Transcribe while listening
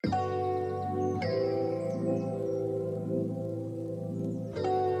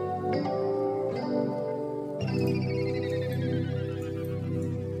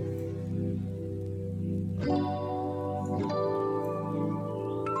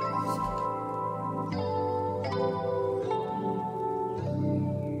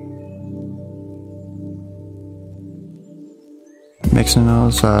Mixing all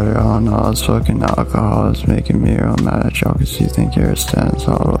the cider, all in all this fucking alcohol is making me real mad at y'all cause you think you're a stan, that's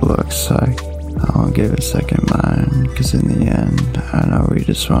all it looks like. I won't give a second mind, cause in the end, I know we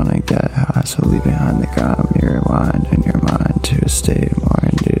just wanna get high, so leave behind the ground, me rewind in your mind to a state more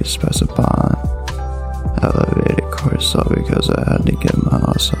induced by upon. Elevated cortisol because I had to get my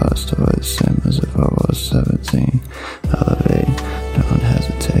all, so I still the same as if I was 17. Elevate, don't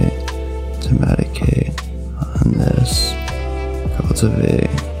hesitate to medicate on this. Cultivate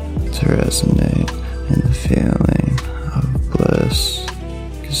to resonate in the feeling of bliss,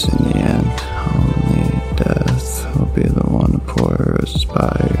 cause in the end, only death will be the one to pour roses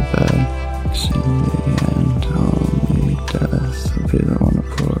by your bed. Cause in the end, only death will be the one to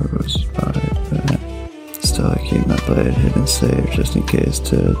pour roses by your bed. Still I keep my blade hidden safe just in case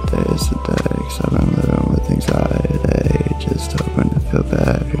today's the day, cause I've been living with anxiety, just hoping to feel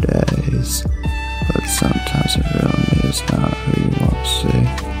better days. But sometimes the real me is not who you want to see.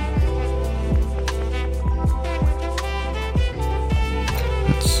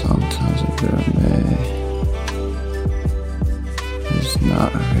 But sometimes the real me is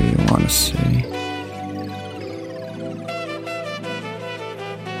not who you want to see.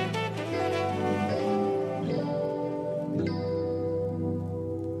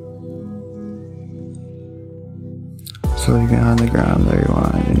 So leave behind the ground, there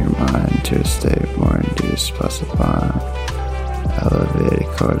rewind in your mind to a state more induced by upon. Elevated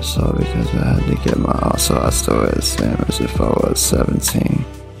cortisol because I had to get my all, so I still wear the same as if I was 17.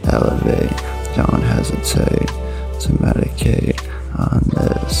 Elevate, don't hesitate to medicate on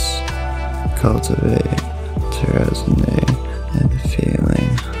this. Cultivate to resonate in the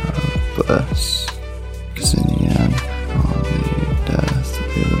feeling of bliss.